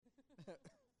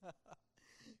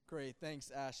Great.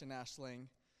 Thanks, Ash and Ashling.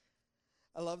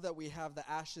 I love that we have the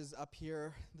ashes up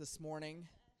here this morning.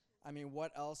 I mean,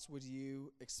 what else would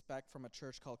you expect from a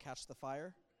church called Catch the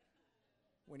Fire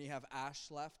when you have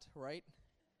ash left, right?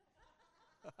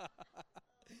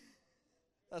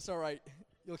 That's all right.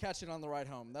 You'll catch it on the ride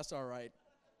home. That's all right.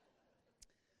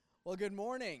 Well, good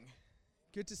morning.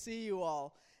 Good to see you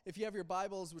all. If you have your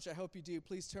Bibles, which I hope you do,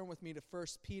 please turn with me to 1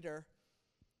 Peter.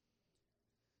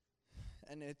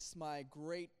 And it's my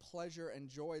great pleasure and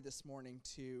joy this morning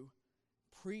to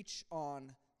preach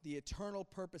on the eternal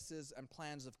purposes and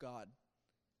plans of God.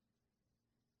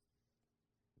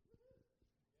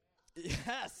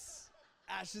 Yes!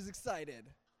 Ash is excited.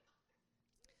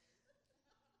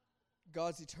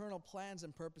 God's eternal plans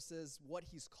and purposes, what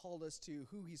He's called us to,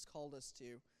 who He's called us to.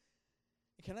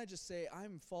 And can I just say,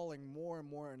 I'm falling more and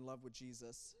more in love with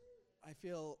Jesus. I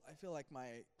feel like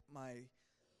my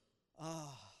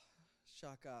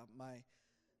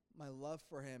love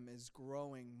for Him is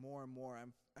growing more and more.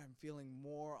 I'm feeling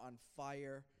more on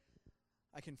fire.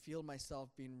 I can feel myself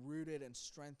being rooted and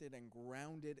strengthened and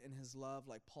grounded in His love,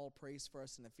 like Paul prays for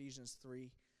us in Ephesians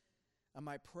 3. And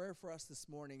my prayer for us this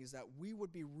morning is that we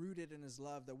would be rooted in His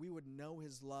love, that we would know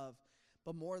His love,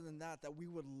 but more than that we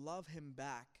would love Him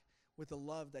back with the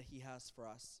love that He has for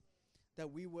us,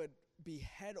 that we would be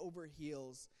head over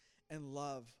heels in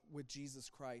love with Jesus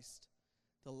Christ,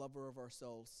 the lover of our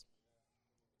souls.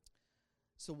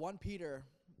 So 1 Peter,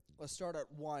 let's start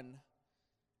at 1,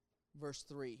 verse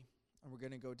 3, and we're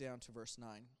going to go down to verse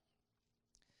 9.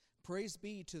 Praise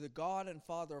be to the God and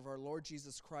Father of our Lord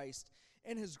Jesus Christ.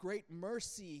 In His great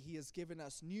mercy, He has given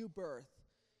us new birth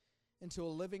into a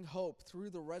living hope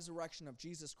through the resurrection of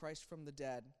Jesus Christ from the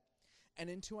dead, and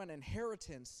into an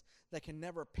inheritance that can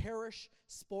never perish,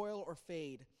 spoil, or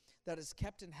fade, that is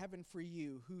kept in heaven for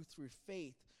you, who through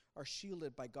faith are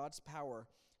shielded by God's power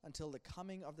until the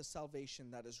coming of the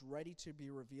salvation that is ready to be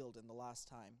revealed in the last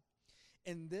time.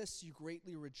 In this you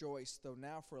greatly rejoice, though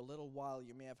now for a little while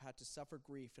you may have had to suffer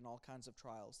grief in all kinds of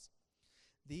trials.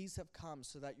 These have come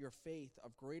so that your faith,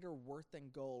 of greater worth than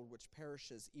gold, which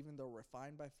perishes even though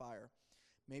refined by fire,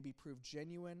 may be proved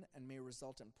genuine and may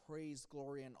result in praise,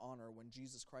 glory, and honor when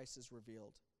Jesus Christ is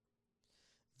revealed.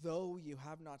 Though you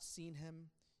have not seen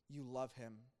Him, you love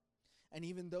Him. And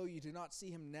even though you do not see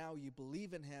Him now, you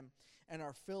believe in Him and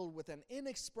are filled with an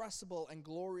inexpressible and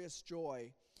glorious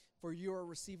joy, for you are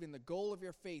receiving the goal of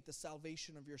your faith, the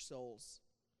salvation of your souls.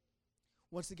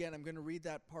 Once again, I'm going to read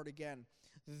that part again.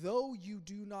 Though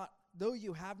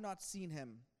you have not seen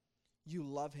Him, you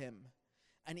love Him.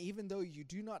 And even though you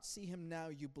do not see Him now,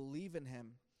 you believe in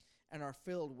Him and are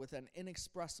filled with an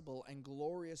inexpressible and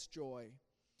glorious joy,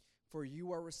 for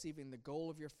you are receiving the goal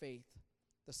of your faith,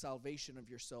 the salvation of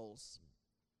your souls.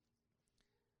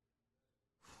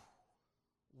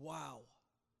 Wow.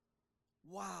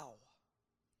 Wow.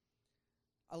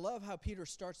 I love how Peter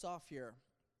starts off here.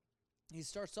 He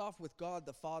starts off with God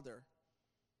the Father.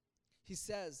 He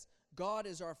says, God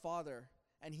is our Father,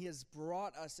 and He has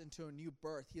brought us into a new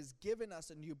birth. He has given us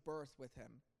a new birth with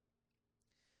Him.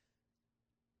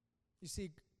 You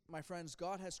see, my friends,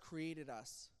 God has created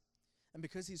us. And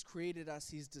because He's created us,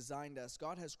 He's designed us.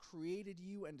 God has created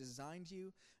you and designed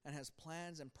you and has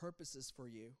plans and purposes for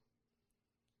you.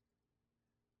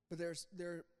 But there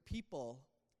are people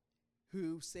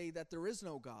who say that there is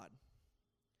no God.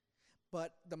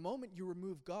 But the moment you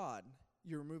remove God,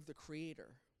 you remove the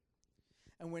Creator.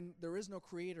 And when there is no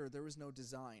Creator, there is no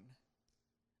design.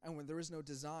 And when there is no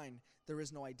design, there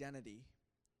is no identity.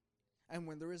 And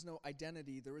when there is no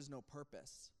identity, there is no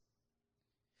purpose.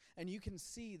 And you can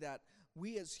see that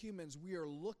we as humans, we are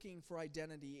looking for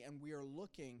identity and we are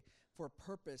looking for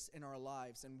purpose in our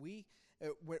lives. And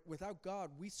without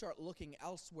God, we start looking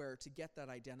elsewhere to get that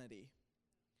identity.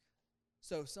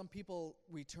 So some people,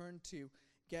 we turn to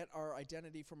get our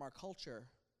identity from our culture.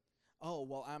 Oh,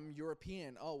 well, I'm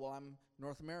European. Oh, well, I'm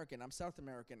North American. I'm South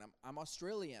American. I'm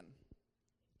Australian.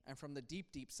 I'm from the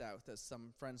deep, deep South, as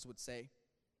some friends would say.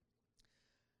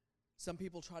 Some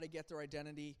people try to get their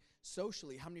identity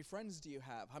socially. How many friends do you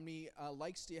have? How many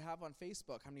likes do you have on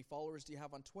Facebook? How many followers do you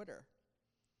have on Twitter?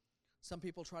 Some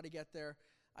people try to get their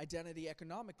identity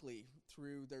economically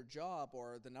through their job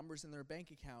or the numbers in their bank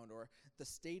account or the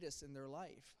status in their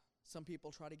life. Some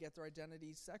people try to get their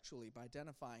identity sexually by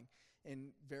identifying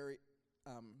in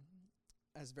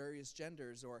as various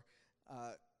genders or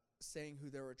saying who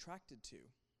they're attracted to.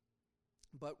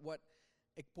 But what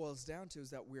it boils down to is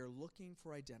that we're looking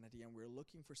for identity and we're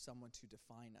looking for someone to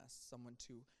define us, someone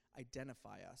to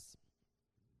identify us.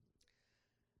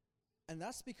 And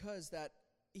that's because that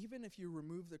even if you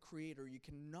remove the Creator, you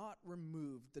cannot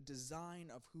remove the design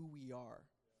of who we are.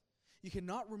 You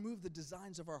cannot remove the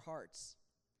designs of our hearts.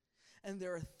 And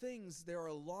there are things, there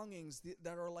are longings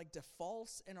that are like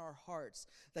defaults in our hearts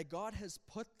that God has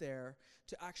put there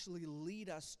to actually lead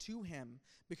us to Him,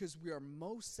 because we are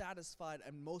most satisfied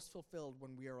and most fulfilled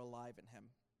when we are alive in Him.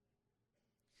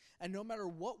 And no matter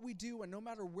what we do and no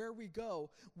matter where we go,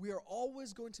 we are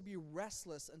always going to be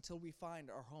restless until we find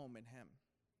our home in Him.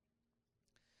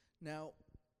 Now,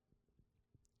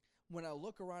 when I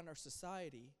look around our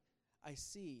society, I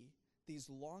see these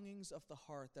longings of the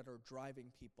heart that are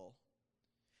driving people.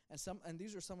 And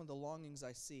these are some of the longings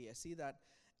I see. I see that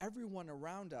everyone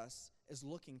around us is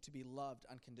looking to be loved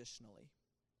unconditionally.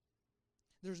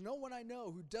 There's no one I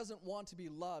know who doesn't want to be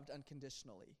loved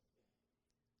unconditionally.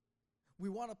 We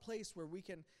want a place where we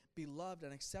can be loved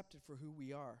and accepted for who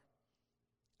we are.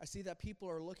 I see that people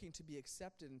are looking to be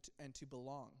accepted and to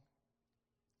belong.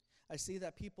 I see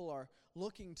that people are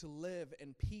looking to live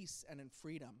in peace and in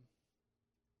freedom.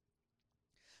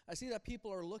 I see that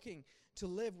people are looking to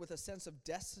live with a sense of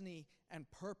destiny and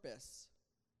purpose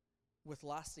with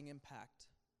lasting impact.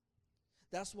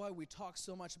 That's why we talk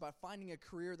so much about finding a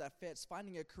career that fits,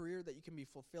 finding a career that you can be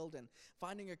fulfilled in,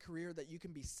 finding a career that you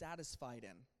can be satisfied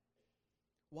in.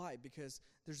 Why? Because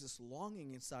there's this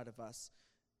longing inside of us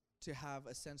to have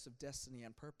a sense of destiny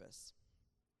and purpose.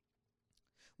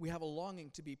 We have a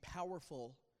longing to be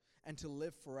powerful and to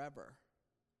live forever.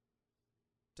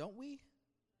 Don't we?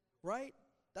 Right?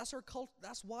 That's our cult.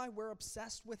 That's why we're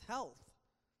obsessed with health.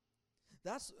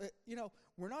 That's,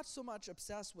 we're not so much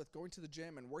obsessed with going to the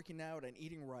gym and working out and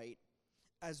eating right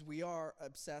as we are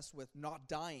obsessed with not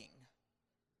dying.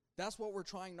 That's what we're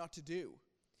trying not to do.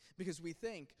 Because we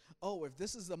think, if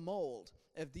this is the mold,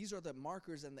 if these are the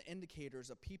markers and the indicators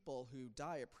of people who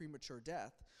die a premature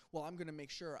death, well, I'm going to make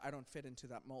sure I don't fit into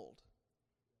that mold.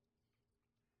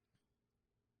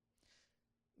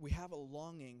 We have a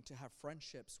longing to have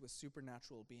friendships with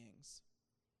supernatural beings.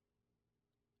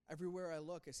 Everywhere I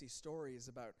look, I see stories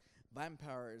about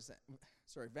vampires,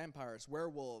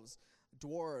 werewolves,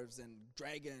 dwarves, and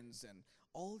dragons, and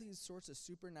all these sorts of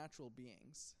supernatural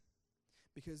beings.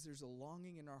 Because there's a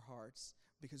longing in our hearts,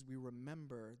 because we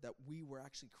remember that we were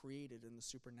actually created in the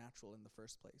supernatural in the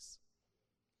first place.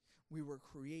 We were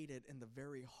created in the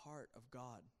very heart of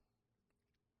God.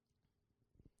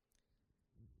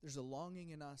 There's a longing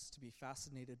in us to be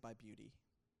fascinated by beauty.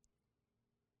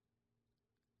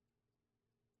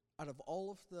 Out of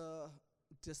all of the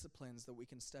disciplines that we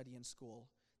can study in school,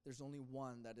 there's only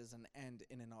one that is an end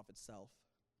in and of itself.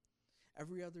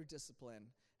 Every other discipline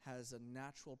has a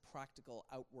natural, practical,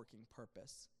 outworking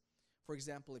purpose. For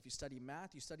example, if you study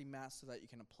math so that you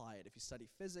can apply it. If you study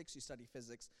physics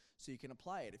so you can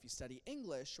apply it. If you study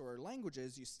English or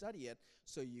languages, you study it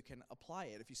so you can apply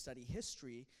it. If you study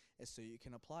history, it's so you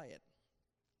can apply it.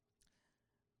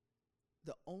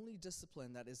 The only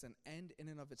discipline that is an end in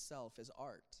and of itself is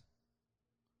art.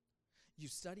 You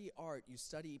study art, you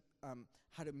study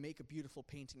how to make a beautiful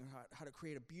painting, or how to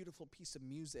create a beautiful piece of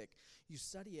music. You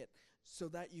study it so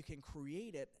that you can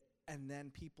create it, and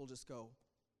then people just go,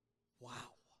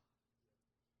 wow,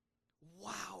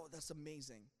 that's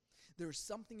amazing. There's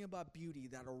something about beauty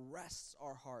that arrests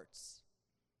our hearts,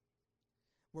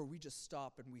 where we just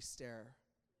stop and we stare.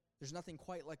 There's nothing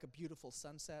quite like a beautiful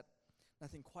sunset,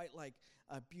 nothing quite like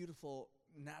a beautiful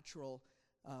natural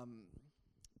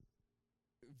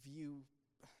view,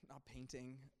 not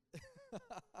painting,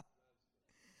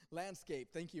 landscape.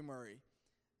 Thank you, Murray.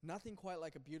 Nothing quite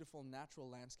like a beautiful natural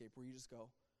landscape where you just go,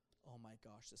 oh my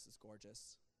gosh, this is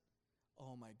gorgeous.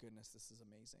 Oh my goodness, this is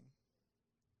amazing.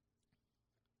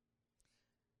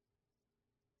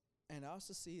 And I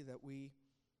also see that we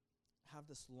have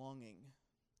this longing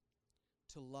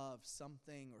to love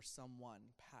something or someone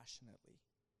passionately,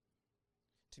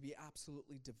 to be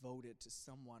absolutely devoted to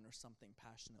someone or something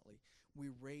passionately. We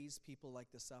raise people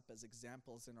like this up as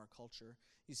examples in our culture.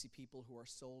 You see people who are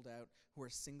sold out, who are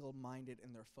single-minded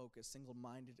in their focus,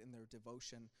 single-minded in their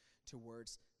devotion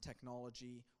towards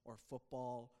technology or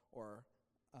football or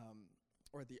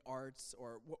the arts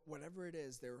or whatever it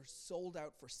is. They're sold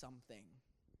out for something.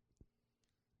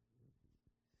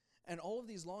 And all of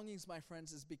these longings, my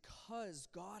friends, is because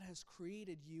God has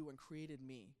created you and created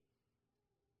me.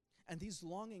 And these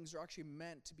longings are actually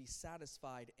meant to be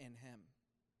satisfied in Him.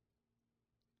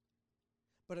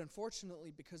 But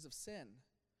unfortunately, because of sin,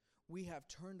 we have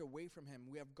turned away from Him.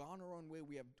 We have gone our own way.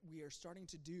 We are starting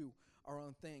to do our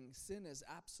own thing. Sin is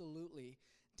absolutely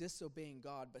disobeying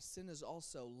God, but sin is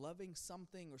also loving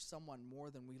something or someone more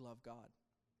than we love God.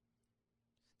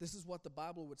 This is what the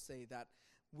Bible would say, that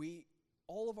we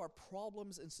all of our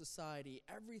problems in society,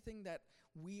 everything that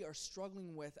we are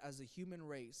struggling with as a human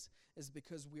race is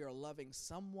because we are loving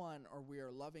someone or we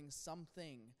are loving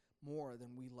something more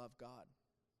than we love God.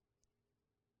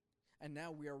 And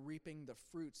now we are reaping the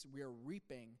fruits. We are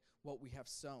reaping what we have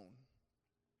sown.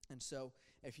 And so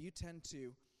if you tend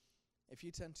to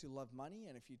love money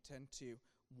and if you tend to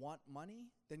want money,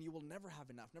 then you will never have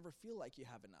enough, never feel like you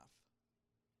have enough.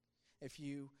 If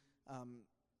you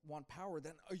want power,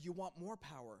 then you want more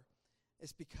power.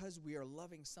 It's because we are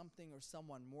loving something or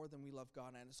someone more than we love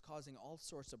God, and it's causing all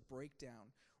sorts of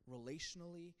breakdown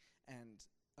relationally and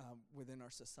within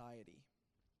our society.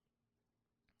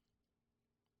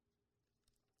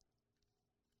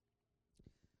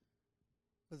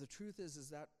 But the truth is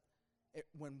that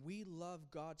when we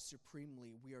love God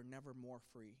supremely, we are never more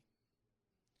free.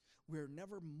 We are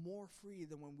never more free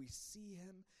than when we see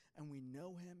him and we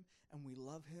know him and we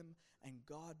love him, and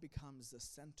God becomes the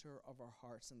center of our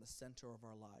hearts and the center of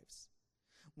our lives.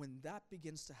 When that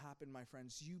begins to happen, my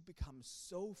friends, you become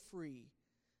so free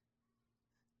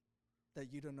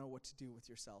that you don't know what to do with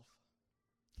yourself.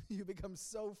 You become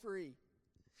so free.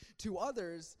 To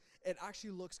others, it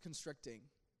actually looks constricting.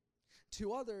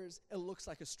 To others, it looks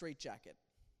like a straitjacket.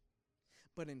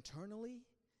 But internally,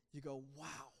 you go,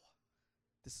 wow,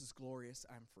 this is glorious,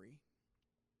 I'm free.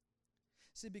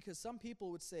 See, because some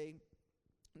people would say,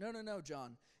 no,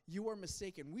 John, you are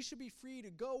mistaken. We should be free to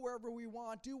go wherever we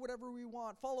want, do whatever we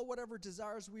want, follow whatever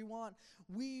desires we want.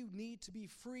 We need to be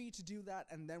free to do that,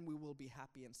 and then we will be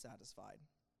happy and satisfied.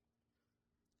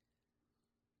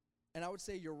 And I would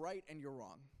say you're right and you're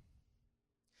wrong.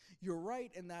 You're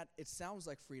right in that it sounds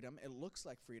like freedom, it looks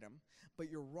like freedom, but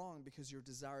you're wrong because your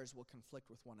desires will conflict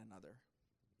with one another.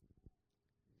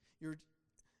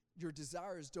 Your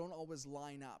desires don't always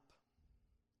line up.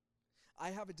 I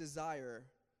have a desire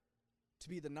to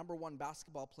be the number one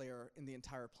basketball player in the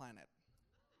entire planet.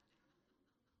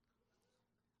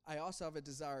 I also have a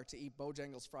desire to eat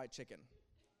Bojangles fried chicken.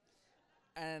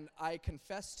 And I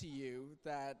confess to you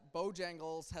that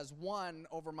Bojangles has won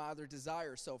over my other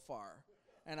desire so far.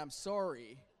 And I'm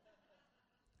sorry.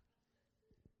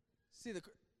 See,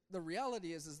 the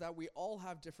reality is that we all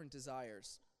have different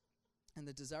desires. And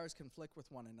the desires conflict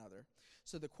with one another.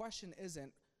 So the question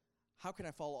isn't, how can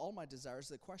I follow all my desires?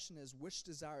 The question is, which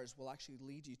desires will actually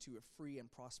lead you to a free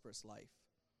and prosperous life?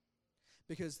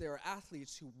 Because there are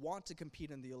athletes who want to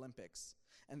compete in the Olympics,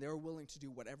 and they're willing to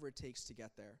do whatever it takes to get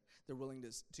there. They're willing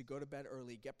to go to bed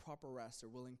early, get proper rest. They're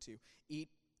willing to eat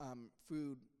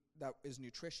food that is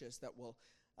nutritious, that will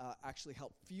actually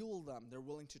help fuel them. They're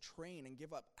willing to train and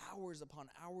give up hours upon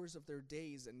hours of their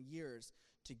days and years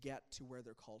to get to where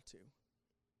they're called to.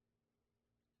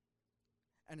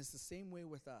 And it's the same way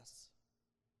with us.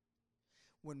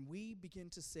 When we begin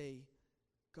to say,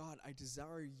 God, I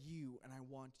desire you and I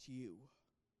want you.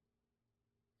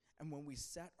 And when we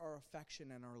set our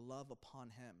affection and our love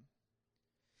upon him,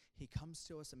 he comes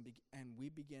to us and we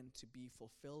begin to be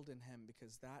fulfilled in him,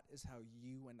 because that is how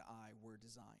you and I were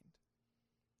designed.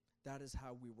 That is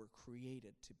how we were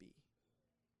created to be.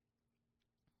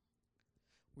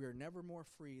 We are never more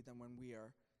free than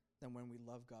when we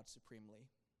love God supremely.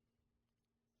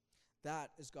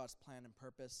 That is God's plan and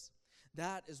purpose.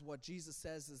 That is what Jesus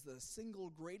says is the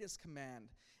single greatest command.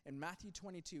 In Matthew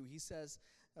 22, he says,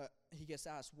 he gets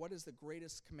asked, what is the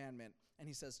greatest commandment? And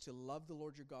he says, to love the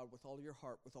Lord your God with all your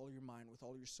heart, with all your mind, with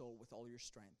all your soul, with all your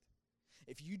strength.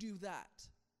 If you do that,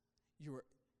 you're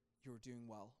doing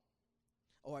well.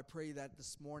 Oh, I pray that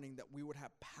this morning that we would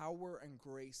have power and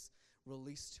grace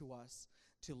released to us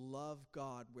to love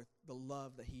God with the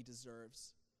love that he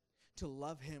deserves, to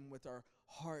love him with our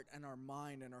heart and our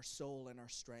mind and our soul and our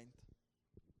strength.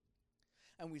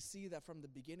 And we see that from the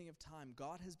beginning of time,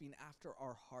 God has been after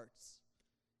our hearts.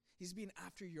 He's been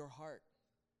after your heart.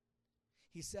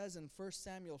 He says in 1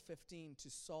 Samuel 15 to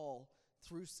Saul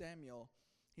through Samuel,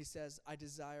 he says, I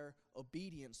desire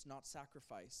obedience, not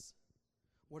sacrifice.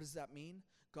 What does that mean?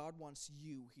 God wants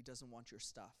you. He doesn't want your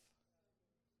stuff.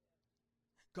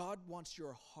 God wants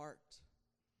your heart.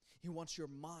 He wants your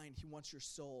mind. He wants your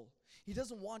soul. He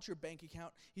doesn't want your bank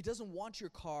account. He doesn't want your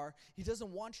car. He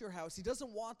doesn't want your house. He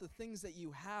doesn't want the things that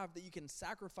you have that you can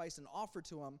sacrifice and offer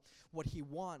to him. What he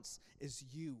wants is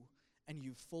you, and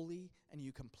you fully and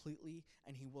you completely,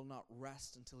 and he will not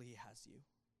rest until he has you.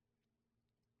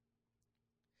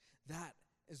 That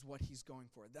is what he's going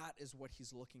for. That is what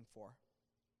he's looking for.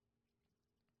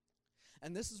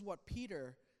 And this is what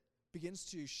Peter begins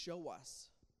to show us.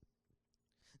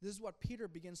 This is what Peter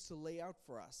begins to lay out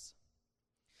for us.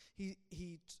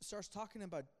 He starts talking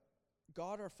about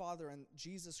God our Father and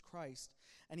Jesus Christ,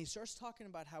 and he starts talking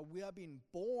about how we are being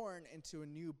born into a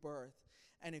new birth.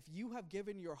 And if you have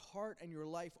given your heart and your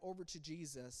life over to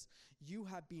Jesus, you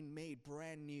have been made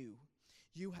brand new.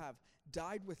 You have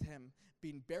died with him,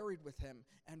 been buried with him,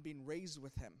 and been raised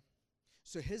with him.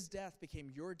 So his death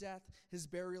became your death, his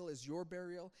burial is your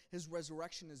burial, his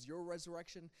resurrection is your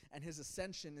resurrection, and his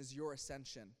ascension is your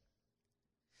ascension.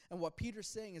 And what Peter's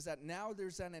saying is that now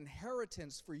there's an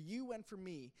inheritance for you and for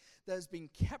me that has been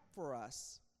kept for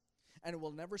us, and it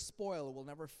will never spoil, it will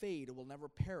never fade, it will never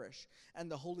perish. And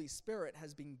the Holy Spirit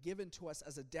has been given to us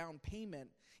as a down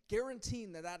payment,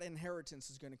 guaranteeing that that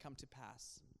inheritance is going to come to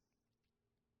pass.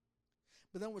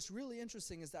 But then what's really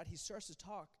interesting is that he starts to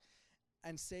talk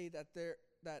and say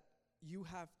that you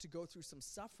have to go through some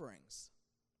sufferings.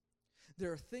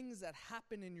 There are things that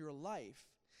happen in your life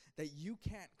that you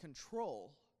can't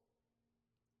control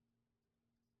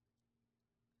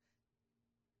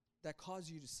that cause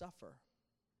you to suffer.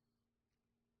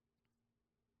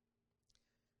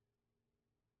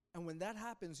 And when that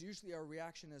happens, usually our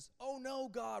reaction is, "Oh no,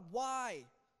 God,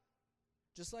 why?"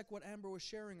 Just like what Amber was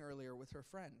sharing earlier with her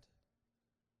friend.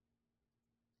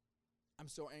 "I'm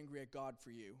so angry at God for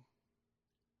you."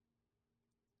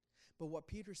 But what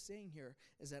Peter's saying here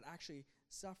is that actually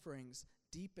sufferings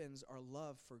deepens our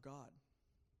love for God.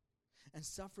 And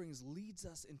sufferings leads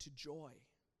us into joy.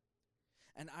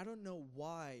 And I don't know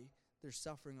why there's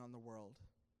suffering in the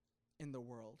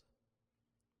world.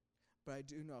 But I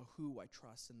do know who I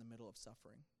trust in the middle of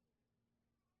suffering.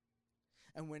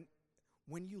 And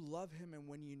when you love him and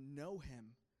when you know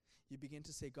him, you begin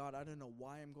to say, "God, I don't know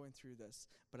why I'm going through this,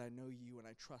 but I know you and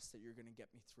I trust that you're going to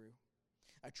get me through.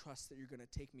 I trust that you're going to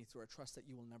take me through. I trust that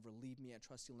you will never leave me. I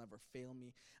trust you'll never fail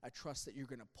me. I trust that you're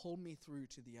going to pull me through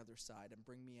to the other side and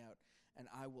bring me out, and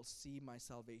I will see my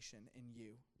salvation in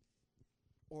you,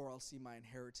 or I'll see my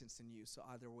inheritance in you. So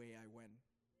either way, I win."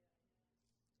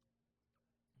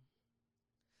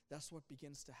 That's what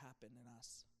begins to happen in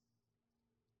us.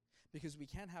 Because we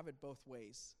can't have it both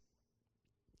ways.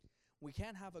 We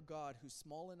can't have a God who's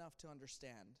small enough to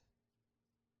understand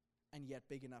and yet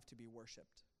big enough to be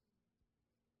worshipped.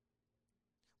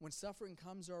 When suffering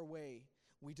comes our way,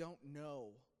 we don't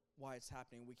know why it's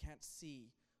happening. We can't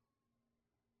see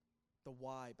the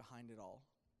why behind it all.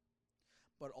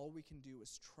 But all we can do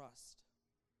is trust.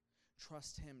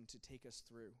 Trust him to take us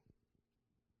through.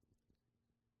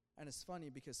 And it's funny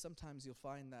because sometimes you'll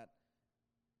find that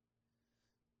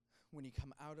when you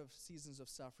come out of seasons of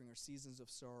suffering or seasons of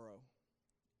sorrow,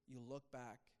 you look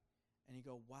back and you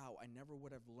go, "Wow, I never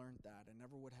would have learned that. I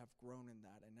never would have grown in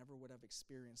that. I never would have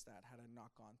experienced that had I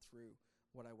not gone through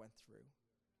what I went through."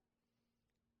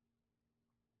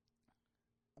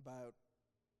 About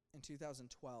in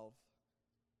 2012,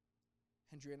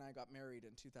 Hendry and I got married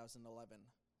in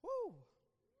 2011. Woo!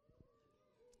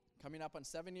 Coming up on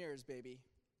 7 years, baby.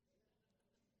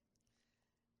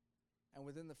 And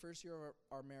within the first year of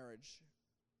our marriage,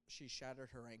 she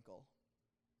shattered her ankle.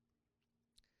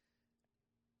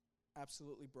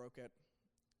 Absolutely broke it.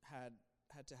 Had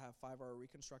to have 5-hour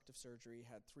reconstructive surgery.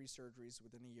 Had 3 surgeries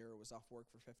within a year. Was off work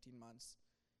for 15 months.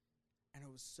 And it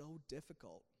was so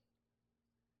difficult.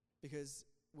 Because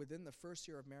within the first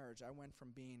year of marriage, I went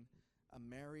from being a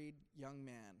married young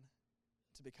man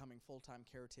to becoming full-time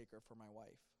caretaker for my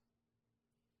wife.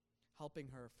 Helping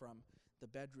her from the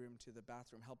bedroom to the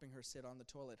bathroom, helping her sit on the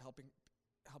toilet,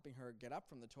 helping her get up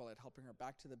from the toilet, helping her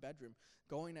back to the bedroom,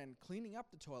 going and cleaning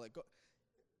up the toilet.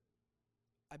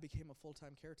 I became a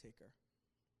full-time caretaker.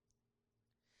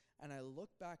 And I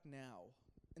look back now,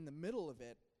 in the middle of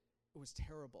it, it was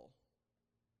terrible.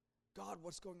 "God,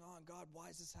 what's going on? God,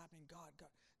 why is this happening?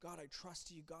 God, I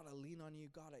trust you. God, I lean on you.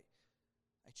 God,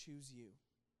 I choose you."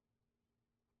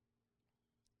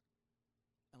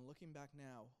 And looking back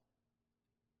now,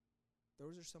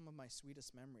 those are some of my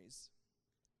sweetest memories,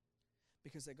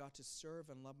 because I got to serve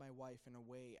and love my wife in a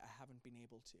way I haven't been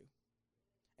able to,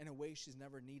 in a way she's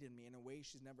never needed me, in a way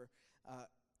she's never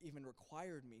even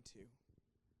required me to.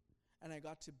 And I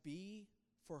got to be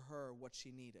for her what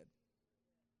she needed.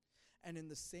 And in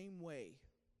the same way,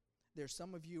 there's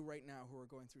some of you right now who are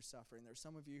going through suffering. There's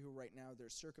some of you who right now,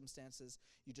 there's circumstances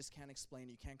you just can't explain,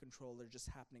 you can't control, they're just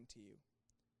happening to you.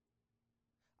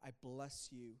 I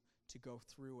bless you to go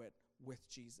through it with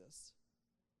Jesus.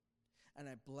 And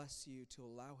I bless you to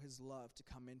allow his love to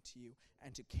come into you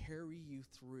and to carry you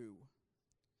through.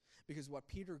 Because what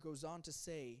Peter goes on to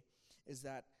say is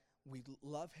that we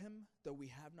love him though we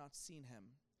have not seen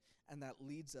him, and that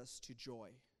leads us to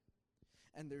joy.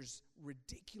 And there's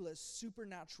ridiculous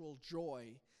supernatural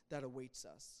joy that awaits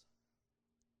us.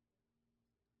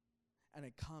 And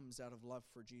it comes out of love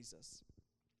for Jesus.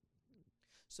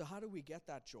 So how do we get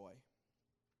that joy?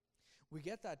 We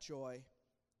get that joy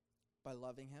by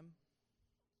loving him,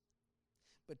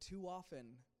 But too often,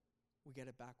 we get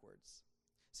it backwards.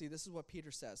 See, this is what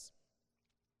Peter says.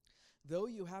 Though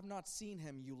you have not seen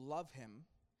him, you love him.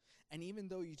 And even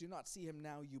though you do not see him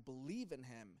now, you believe in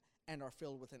him and are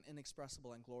filled with an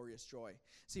inexpressible and glorious joy.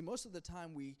 See, most of the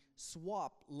time we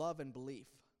swap love and belief.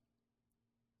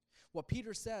 What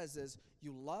Peter says is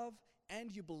you love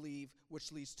and you believe,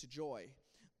 which leads to joy.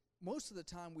 Most of the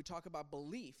time we talk about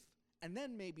belief and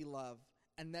then maybe love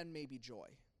and then maybe joy.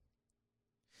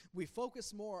 We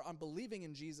focus more on believing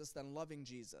in Jesus than loving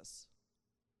Jesus.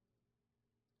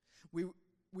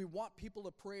 We want people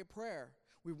to pray a prayer.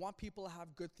 We want people to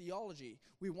have good theology.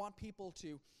 We want people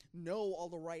to know all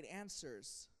the right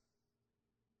answers.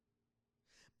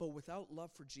 But without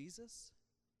love for Jesus,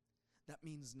 that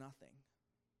means nothing.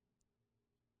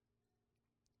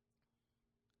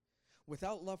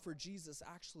 Without love for Jesus,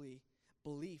 actually,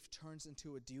 belief turns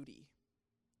into a duty.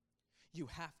 You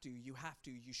have to,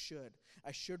 you should.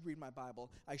 I should read my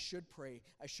Bible. I should pray.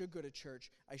 I should go to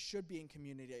church. I should be in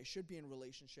community. I should be in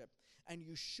relationship. And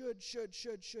you should.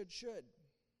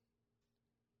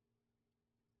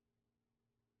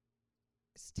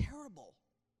 It's terrible.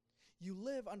 You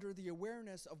live under the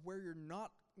awareness of where you're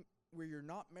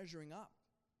not measuring up.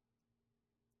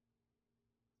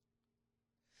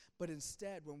 But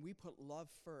instead, when we put love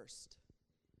first,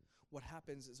 what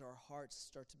happens is our hearts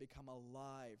start to become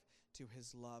alive to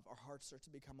his love. Our hearts start to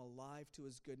become alive to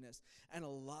his goodness and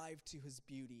alive to his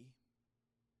beauty.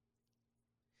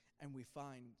 And we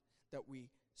find that we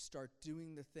start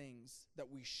doing the things that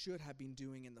we should have been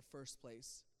doing in the first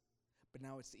place. But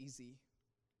now it's easy.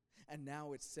 And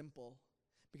now it's simple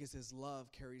because his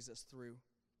love carries us through.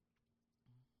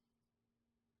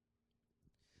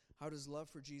 How does love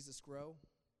for Jesus grow?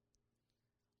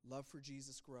 Love for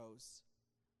Jesus grows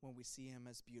when we see him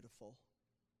as beautiful.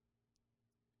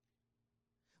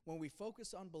 When we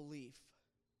focus on belief,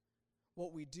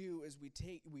 what we do is we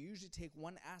usually take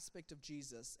one aspect of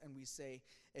Jesus and we say,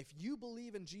 if you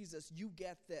believe in Jesus, you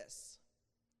get this.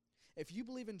 If you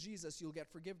believe in Jesus, you'll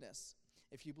get forgiveness.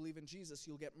 If you believe in Jesus,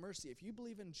 you'll get mercy. If you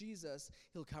believe in Jesus,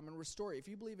 he'll come and restore you. If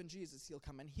you believe in Jesus, he'll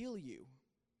come and heal you.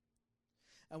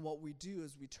 And what we do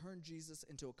is we turn Jesus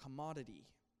into a commodity,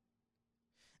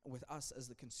 with us as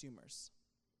the consumers.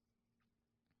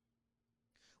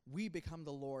 We become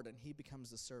the Lord and he becomes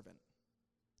the servant.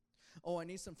 Oh, I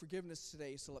need some forgiveness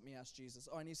today, so let me ask Jesus.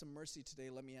 Oh, I need some mercy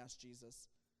today, let me ask Jesus.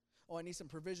 Oh, I need some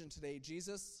provision today,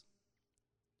 Jesus.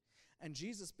 And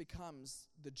Jesus becomes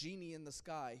the genie in the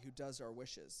sky who does our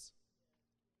wishes.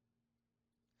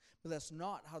 But that's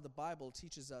not how the Bible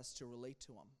teaches us to relate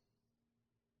to him.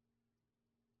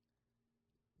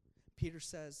 Peter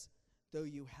says, though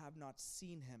you have not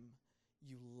seen him,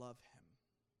 you love him.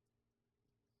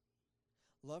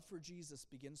 Love for Jesus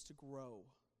begins to grow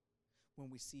when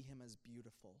we see him as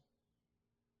beautiful.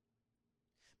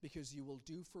 Because you will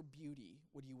do for beauty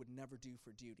what you would never do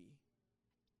for duty.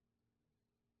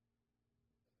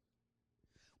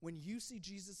 When you see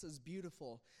Jesus as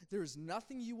beautiful, there is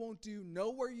nothing you won't do,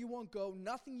 nowhere you won't go,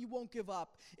 nothing you won't give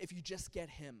up if you just get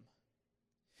him.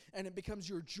 And it becomes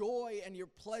your joy and your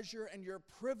pleasure and your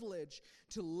privilege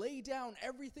to lay down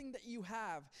everything that you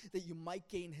have that you might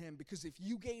gain him. Because if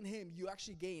you gain him, you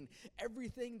actually gain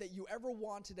everything that you ever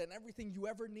wanted and everything you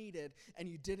ever needed, and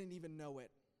you didn't even know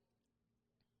it.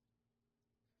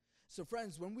 So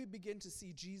friends, when we begin to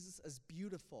see Jesus as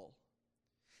beautiful,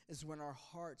 is when our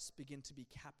hearts begin to be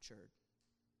captured.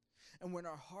 And when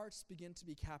our hearts begin to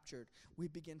be captured, we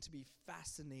begin to be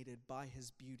fascinated by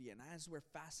his beauty. And as we're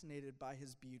fascinated by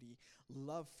his beauty,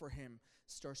 love for him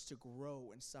starts to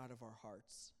grow inside of our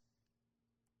hearts.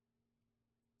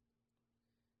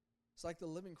 It's like the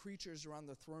living creatures around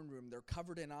the throne room. They're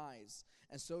covered in eyes,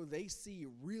 and so they see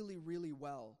really, really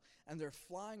well. And they're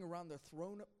flying around the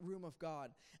throne room of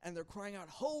God, and they're crying out,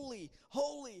 holy,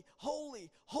 holy, holy,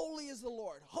 holy is the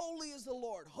Lord, holy is the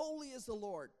Lord, holy is the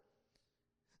Lord.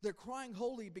 They're crying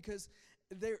holy because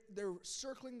they're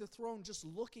circling the throne just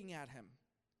looking at him.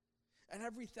 And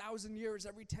every 1,000 years,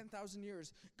 every 10,000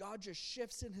 years, God just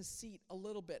shifts in his seat a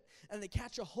little bit. And they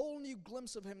catch a whole new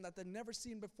glimpse of him that they've never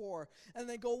seen before. And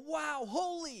they go, wow,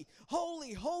 holy,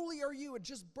 holy, holy are you. It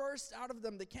just bursts out of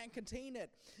them. They can't contain it.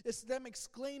 It's them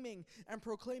exclaiming and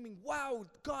proclaiming, wow,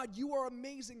 God, you are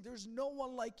amazing. There's no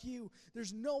one like you.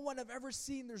 There's no one I've ever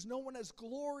seen. There's no one as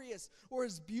glorious or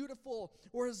as beautiful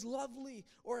or as lovely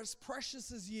or as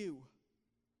precious as you.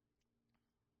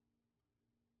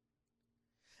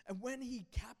 And when he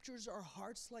captures our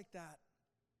hearts like that,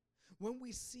 when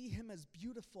we see him as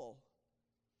beautiful,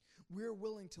 we're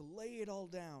willing to lay it all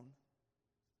down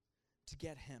to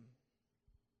get him.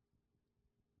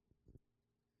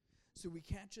 So we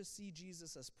can't just see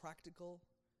Jesus as practical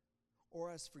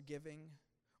or as forgiving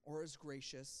or as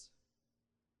gracious.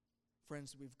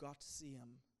 Friends, we've got to see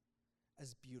him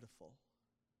as beautiful.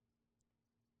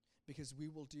 Because we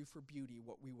will do for beauty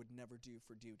what we would never do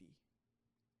for duty.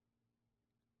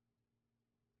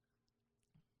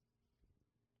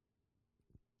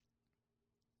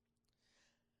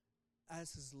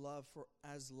 As love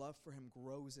for him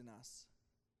grows in us,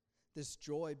 this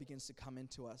joy begins to come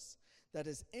into us that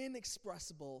is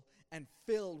inexpressible and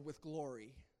filled with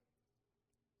glory.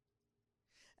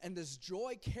 And this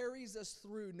joy carries us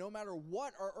through no matter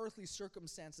what our earthly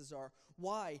circumstances are.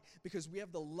 Why? Because we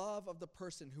have the love of the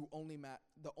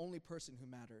only person who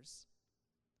matters.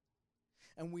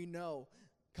 And we know,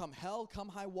 come hell, come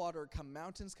high water, come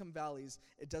mountains, come valleys,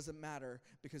 it doesn't matter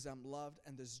because I'm loved,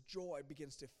 and this joy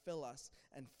begins to fill us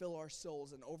and fill our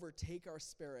souls and overtake our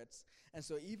spirits. And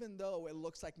so even though it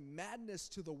looks like madness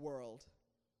to the world,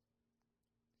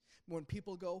 when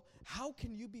people go, how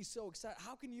can you be so excited?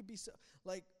 How can you be so,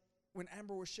 like when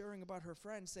Amber was sharing about her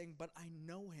friend saying, but I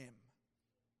know him.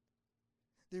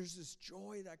 There's this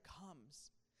joy that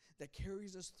comes, that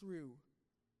carries us through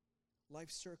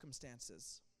life's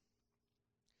circumstances.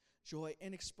 Joy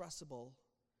inexpressible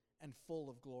and full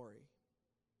of glory.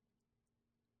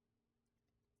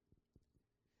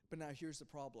 But now here's the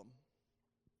problem,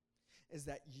 is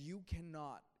that you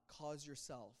cannot cause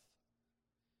yourself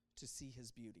to see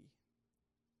his beauty.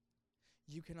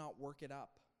 You cannot work it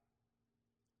up.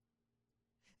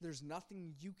 There's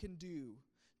nothing you can do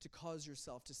to cause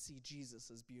yourself to see Jesus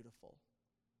as beautiful.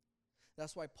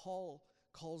 That's why Paul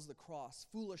calls the cross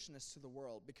foolishness to the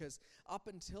world, because up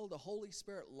until the Holy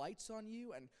Spirit lights on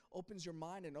you and opens your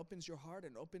mind and opens your heart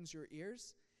and opens your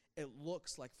ears, it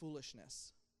looks like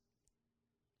foolishness.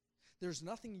 There's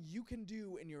nothing you can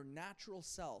do in your natural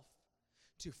self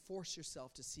to force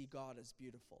yourself to see God as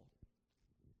beautiful.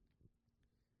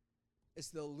 It's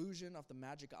the illusion of the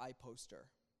magic eye poster.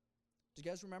 Do you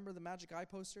guys remember the magic eye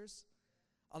posters?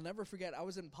 I'll never forget, I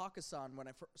was in Pakistan when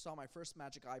I saw my first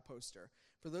magic eye poster.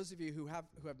 For those of you who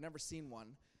have never seen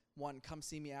one, come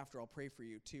see me after, I'll pray for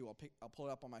you. 2, I'll pull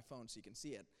it up on my phone so you can see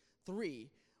it. 3,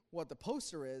 what the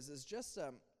poster is just,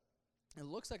 it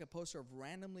looks like a poster of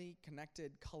randomly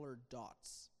connected colored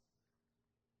dots.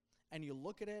 And you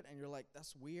look at it and you're like,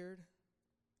 that's weird.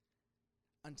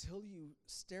 Until you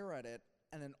stare at it,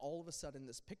 and then all of a sudden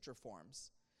this picture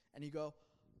forms. And you go,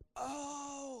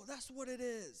 oh, that's what it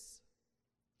is.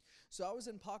 So I was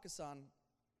in Pakistan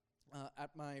at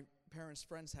my parents'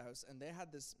 friend's house, and they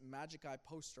had this magic eye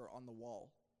poster on the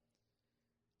wall.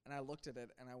 And I looked at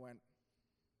it, and I went,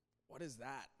 what is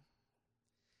that?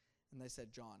 And they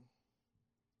said, John,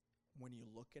 when you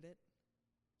look at it,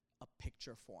 a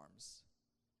picture forms.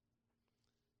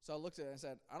 So I looked at it and I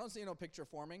said, I don't see no picture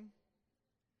forming.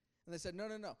 And they said, no,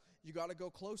 you got to go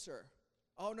closer.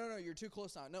 Oh, no, you're too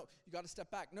close now. No, you got to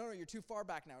step back. No, you're too far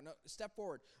back now. No, step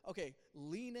forward. Okay,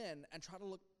 lean in and try to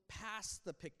look past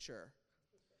the picture.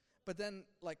 But then,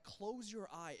 close your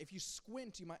eye. If you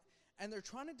squint, you might. And they're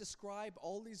trying to describe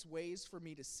all these ways for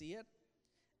me to see it,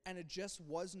 and it just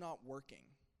was not working.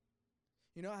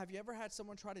 You know, have you ever had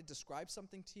someone try to describe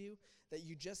something to you that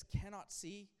you just cannot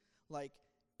see? Like,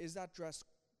 is that dress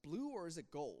blue or is it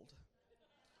gold?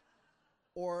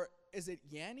 Or is it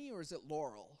Yanni or is it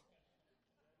Laurel?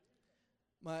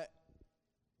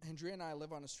 Andrea and I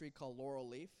live on a street called Laurel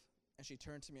Leaf, and she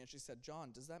turned to me and she said,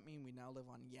 John, does that mean we now live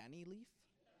on Yanni Leaf?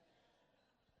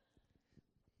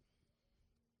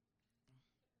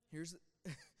 Here's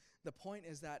the point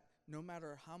is that no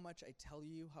matter how much I tell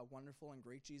you how wonderful and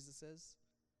great Jesus is,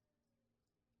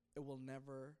 it will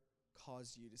never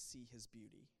cause you to see his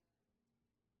beauty.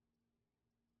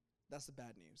 That's the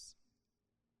bad news.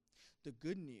 The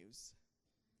good news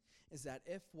is that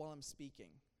if, while I'm speaking,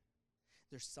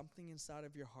 there's something inside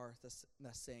of your heart that's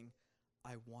saying,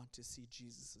 I want to see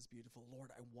Jesus as beautiful. Lord,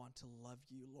 I want to love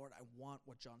you. Lord, I want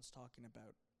what John's talking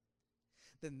about.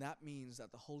 Then that means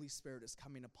that the Holy Spirit is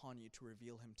coming upon you to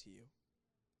reveal him to you.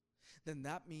 Then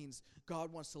that means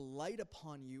God wants to light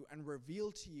upon you and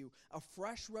reveal to you a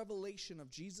fresh revelation of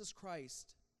Jesus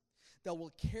Christ that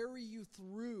will carry you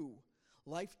through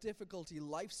life difficulty,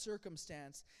 life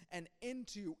circumstance, and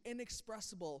into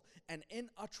inexpressible and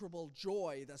unutterable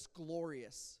joy that's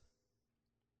glorious.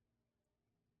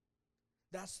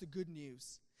 That's the good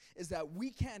news, is that we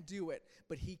can't do it,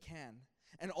 but he can.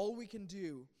 And all we can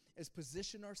do is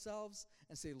position ourselves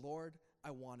and say, Lord, I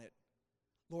want it.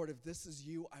 Lord, if this is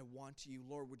you, I want you.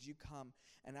 Lord, would you come?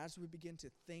 And as we begin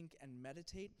to think and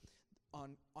meditate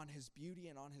on his beauty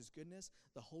and on his goodness,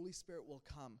 the Holy Spirit will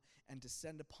come and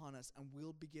descend upon us, and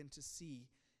we'll begin to see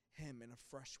him in a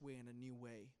fresh way, in a new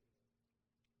way.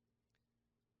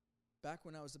 Back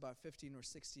when I was about 15 or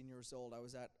 16 years old, I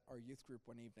was at our youth group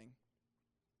one evening.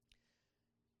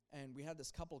 And we had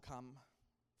this couple come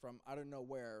from I don't know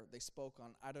where. They spoke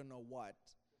on I don't know what.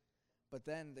 But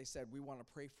then they said, we want to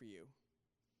pray for you.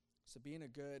 So being a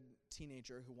good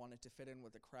teenager who wanted to fit in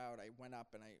with the crowd, I went up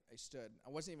and I stood. I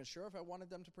wasn't even sure if I wanted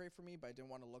them to pray for me, but I didn't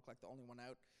want to look like the only one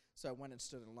out. So I went and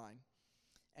stood in line.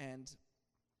 And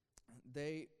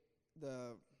they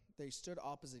stood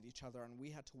opposite each other, and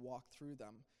we had to walk through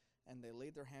them. And they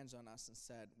laid their hands on us and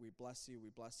said, we bless you,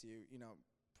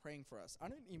 praying for us. I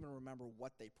didn't even remember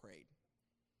what they prayed.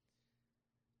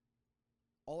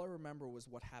 All I remember was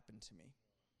what happened to me.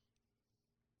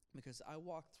 Because I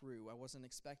walked through, I wasn't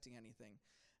expecting anything.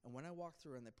 And when I walked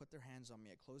through and they put their hands on me,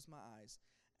 I closed my eyes.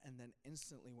 And then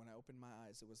instantly when I opened my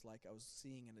eyes, it was like I was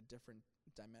seeing in a different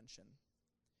dimension.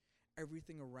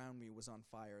 Everything around me was on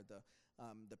fire.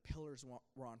 The pillars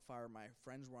were on fire. My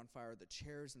friends were on fire. The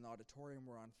chairs in the auditorium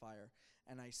were on fire.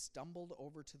 And I stumbled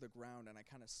over to the ground and I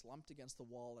kind of slumped against the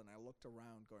wall and I looked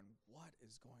around going, what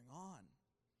is going on?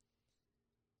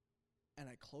 And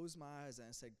I closed my eyes and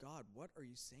I said, God, what are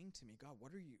you saying to me? God,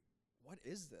 what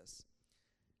is this?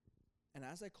 And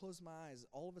as I closed my eyes,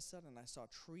 all of a sudden I saw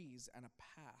trees and a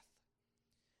path.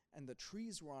 And the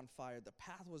trees were on fire, the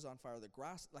path was on fire, the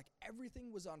grass, like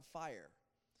everything was on fire.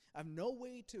 I have no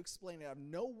way to explain it. I have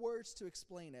no words to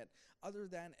explain it other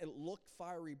than it looked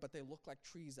fiery, but they looked like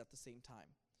trees at the same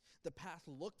time. The path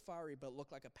looked fiery, but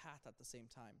looked like a path at the same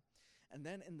time. And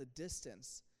then in the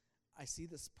distance, I see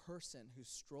this person who's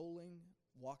strolling,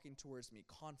 walking towards me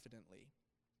confidently.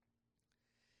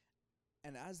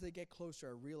 And as they get closer,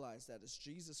 I realize that it's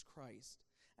Jesus Christ.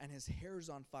 And his hair's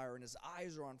on fire, and his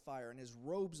eyes are on fire, and his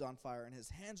robe's on fire, and his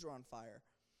hands are on fire.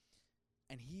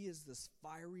 And he is this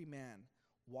fiery man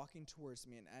walking towards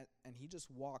me, and he just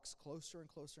walks closer and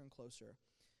closer and closer,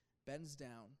 bends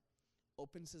down,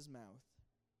 opens his mouth,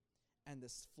 and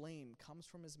this flame comes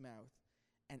from his mouth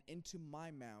and into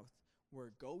my mouth, where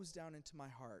it goes down into my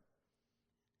heart.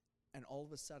 And all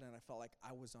of a sudden, I felt like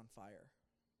I was on fire.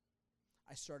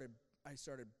 I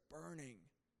started burning.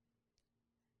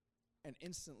 And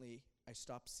instantly, I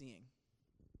stopped seeing.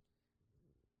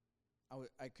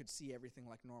 I could see everything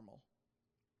like normal.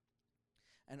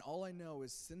 And all I know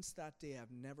is since that day,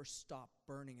 I've never stopped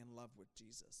burning in love with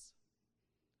Jesus.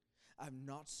 I've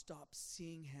not stopped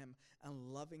seeing him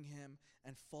and loving him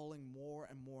and falling more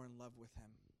and more in love with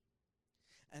him.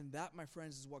 And that, my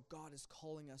friends, is what God is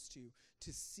calling us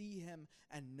to see him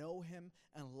and know him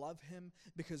and love him.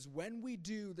 Because when we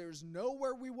do, there's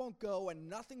nowhere we won't go and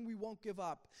nothing we won't give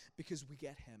up because we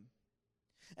get him.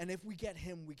 And if we get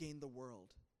him, we gain the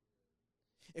world.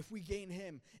 If we gain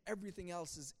him, everything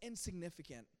else is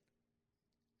insignificant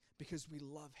because we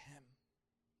love him.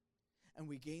 And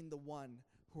we gain the one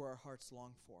who our hearts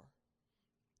long for.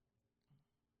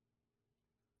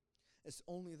 It's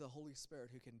only the Holy Spirit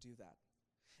who can do that.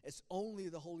 It's only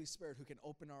the Holy Spirit who can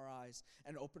open our eyes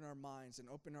and open our minds and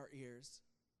open our ears.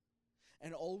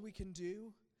 And all we can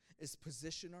do is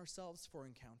position ourselves for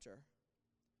encounter.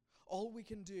 All we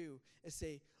can do is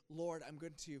say, Lord, I'm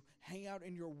going to hang out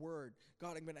in your word.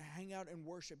 God, I'm going to hang out in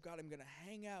worship. God, I'm going to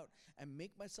hang out and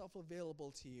make myself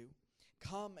available to you.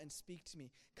 Come and speak to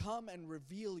me. Come and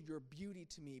reveal your beauty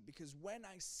to me. Because when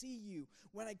I see you,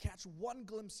 when I catch one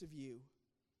glimpse of you,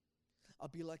 I'll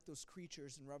be like those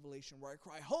creatures in Revelation where I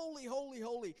cry, holy, holy,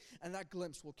 holy. And that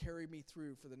glimpse will carry me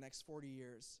through for the next 40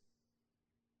 years.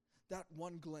 That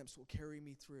one glimpse will carry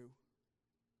me through.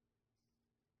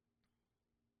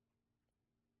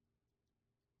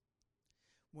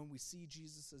 When we see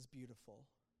Jesus as beautiful,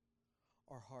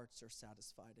 our hearts are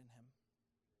satisfied in him.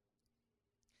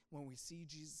 When we see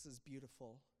Jesus as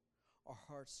beautiful, our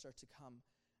hearts start to come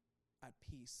at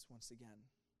peace once again.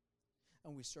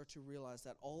 And we start to realize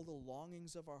that all the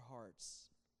longings of our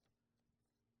hearts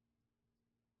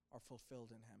are fulfilled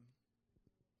in him.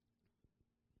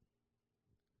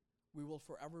 We will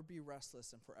forever be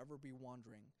restless and forever be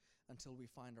wandering until we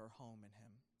find our home in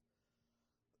him.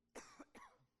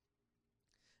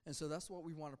 And so that's what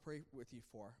we want to pray with you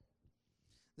for.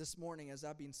 This morning, as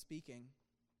I've been speaking,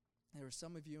 there are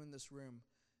some of you in this room,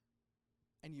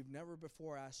 and you've never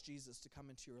before asked Jesus to come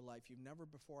into your life. You've never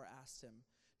before asked him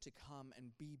to come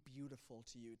and be beautiful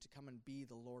to you, to come and be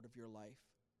the Lord of your life.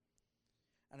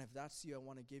 And if that's you, I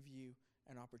want to give you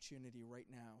an opportunity right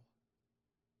now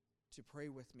to pray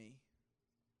with me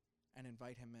and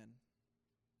invite him in.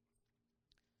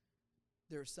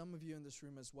 There are some of you in this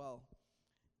room as well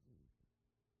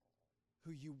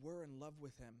who you were in love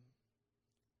with him,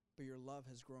 but your love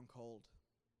has grown cold.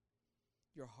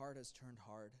 Your heart has turned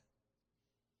hard.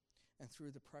 And through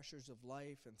the pressures of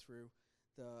life and through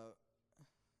the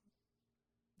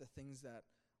the things that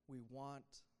we want,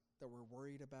 that we're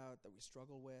worried about, that we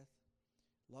struggle with.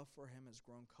 Love for him has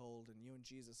grown cold, and you and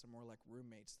Jesus are more like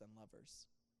roommates than lovers.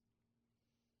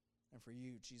 And for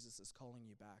you, Jesus is calling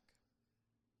you back.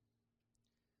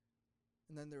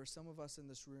 And then there are some of us in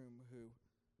this room who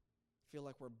feel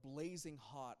like we're blazing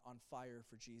hot on fire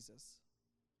for Jesus.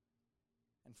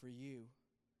 And for you,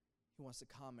 he wants to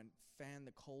come and fan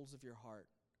the coals of your heart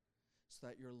so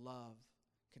that your love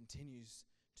continues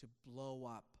to blow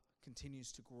up,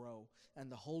 continues to grow. And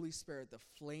the Holy Spirit, the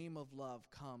flame of love,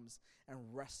 comes and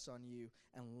rests on you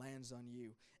and lands on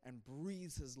you and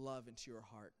breathes his love into your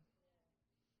heart.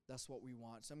 That's what we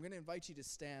want. So I'm going to invite you to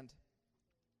stand.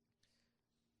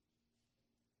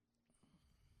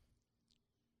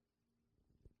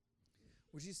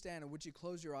 Would you stand and would you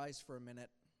close your eyes for a minute?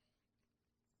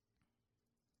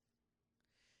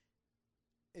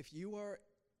 If you are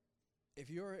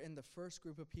in the first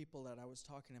group of people that I was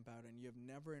talking about and you have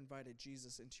never invited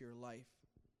Jesus into your life,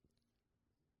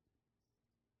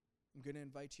 I'm going to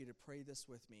invite you to pray this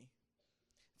with me.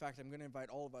 In fact, I'm going to invite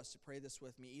all of us to pray this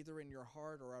with me, either in your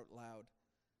heart or out loud.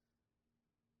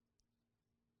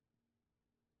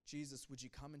 Jesus, would you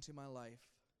come into my life?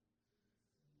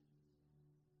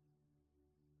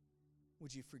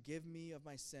 Would you forgive me of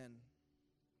my sin?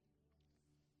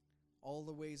 All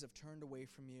the ways I've turned away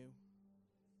from you.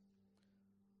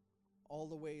 All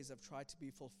the ways I've tried to be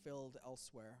fulfilled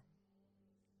elsewhere.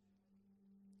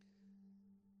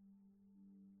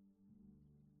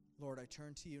 Lord, I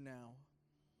turn to you now.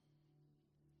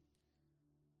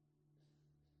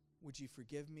 Would you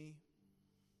forgive me?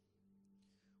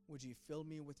 Would you fill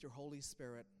me with your Holy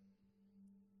Spirit?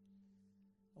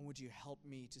 And would you help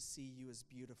me to see you as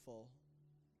beautiful?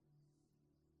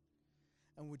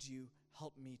 And would you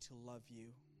help me to love you?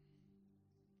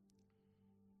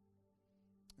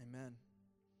 Amen.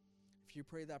 If you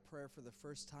pray that prayer for the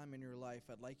first time in your life,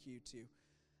 I'd like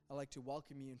to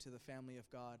welcome you into the family of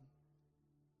God.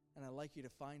 And I'd like you to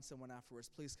find someone afterwards.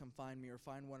 Please come find me or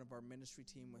find one of our ministry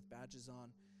team with badges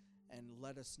on and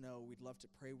let us know. We'd love to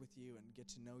pray with you and get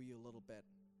to know you a little bit.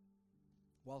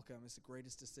 Welcome. It's the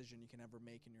greatest decision you can ever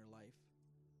make in your life.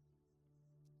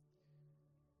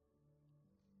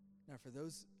 Now, for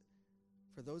those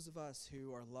of us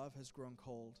who our love has grown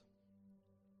cold,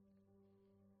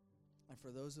 and for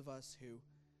those of us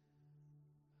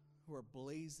who are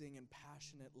blazing in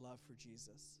passionate love for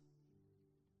Jesus,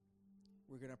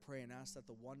 we're going to pray and ask that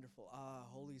the wonderful,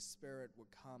 Holy Spirit would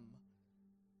come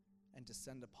and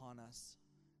descend upon us.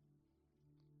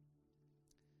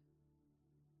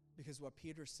 Because what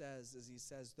Peter says is, he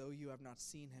says, though you have not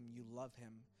seen him, you love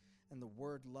him. And the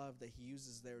word love that he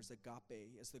uses there is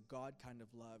agape. It's the God kind of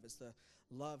love. It's the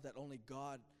love that only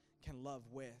God can love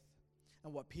with.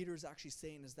 And what Peter's actually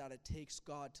saying is that it takes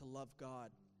God to love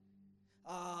God.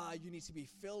 You need to be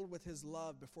filled with his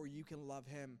love before you can love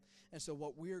him. And so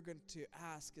what we're going to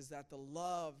ask is that the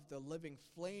love, the living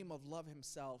flame of love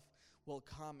himself will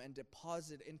come and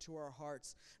deposit into our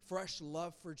hearts fresh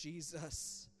love for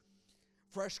Jesus,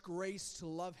 fresh grace to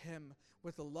love him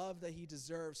with the love that he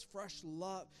deserves, fresh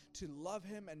love to love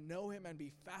him and know him and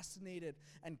be fascinated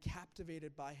and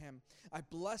captivated by him. I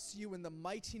bless you in the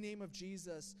mighty name of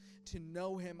Jesus to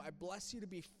know him. I bless you to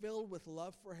be filled with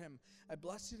love for him. I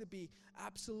bless you to be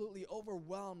absolutely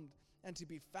overwhelmed and to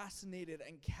be fascinated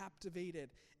and captivated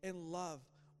in love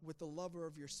with the lover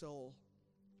of your soul.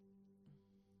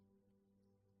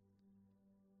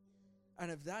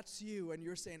 And if that's you and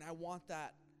you're saying, I want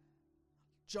that,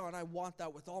 John, I want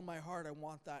that with all my heart. I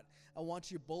want that. I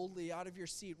want you boldly out of your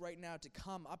seat right now to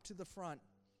come up to the front,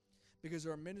 because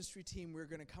our ministry team, we're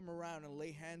going to come around and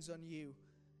lay hands on you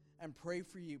and pray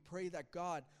for you. Pray that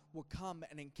God will come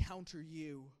and encounter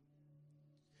you.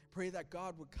 Pray that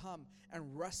God would come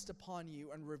and rest upon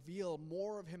you and reveal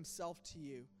more of himself to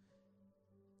you.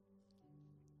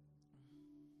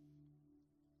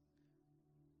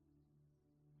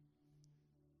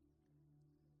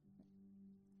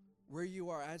 Where you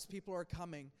are, as people are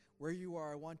coming, where you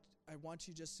are, I want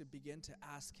you just to begin to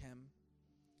ask him.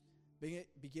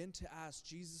 Begin to ask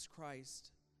Jesus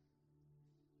Christ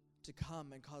to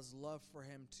come and cause love for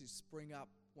him to spring up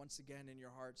once again in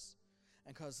your hearts.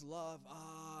 And cause love,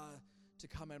 to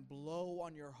come and blow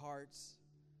on your hearts.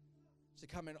 To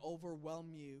come and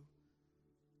overwhelm you.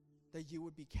 That you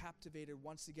would be captivated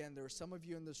once again. There are some of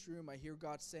you in this room, I hear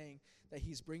God saying that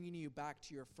he's bringing you back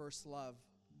to your first love.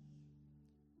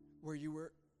 Where you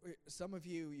were, some of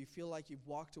you feel like you've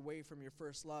walked away from your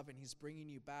first love and he's bringing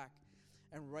you back.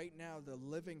 And right now, the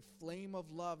living flame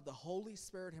of love, the Holy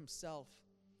Spirit himself,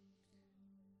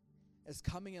 is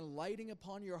coming and lighting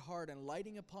upon your heart and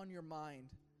lighting upon your mind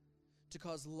to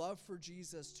cause love for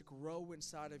Jesus to grow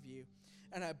inside of you.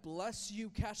 And I bless you,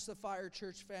 Catch the Fire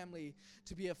Church family,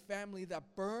 to be a family that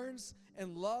burns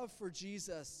in love for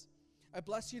Jesus. I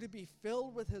bless you to be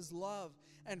filled with his love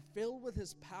and filled with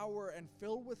his power and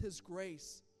filled with his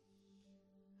grace.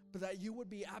 But that you would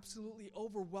be absolutely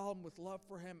overwhelmed with love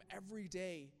for him every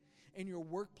day, in your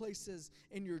workplaces,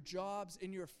 in your jobs,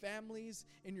 in your families,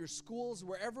 in your schools,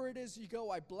 wherever it is you go.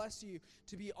 I bless you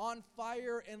to be on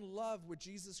fire in love with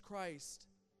Jesus Christ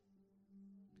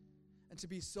and to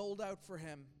be sold out for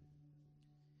him,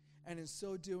 and in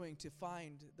so doing to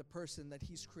find the person that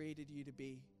he's created you to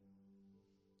be.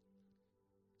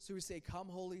 So we say, come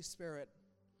Holy Spirit,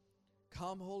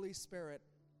 come Holy Spirit,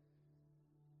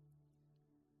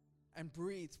 and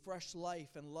breathe fresh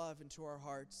life and love into our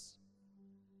hearts.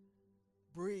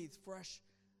 Breathe fresh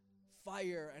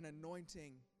fire and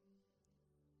anointing.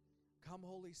 Come,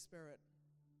 Holy Spirit.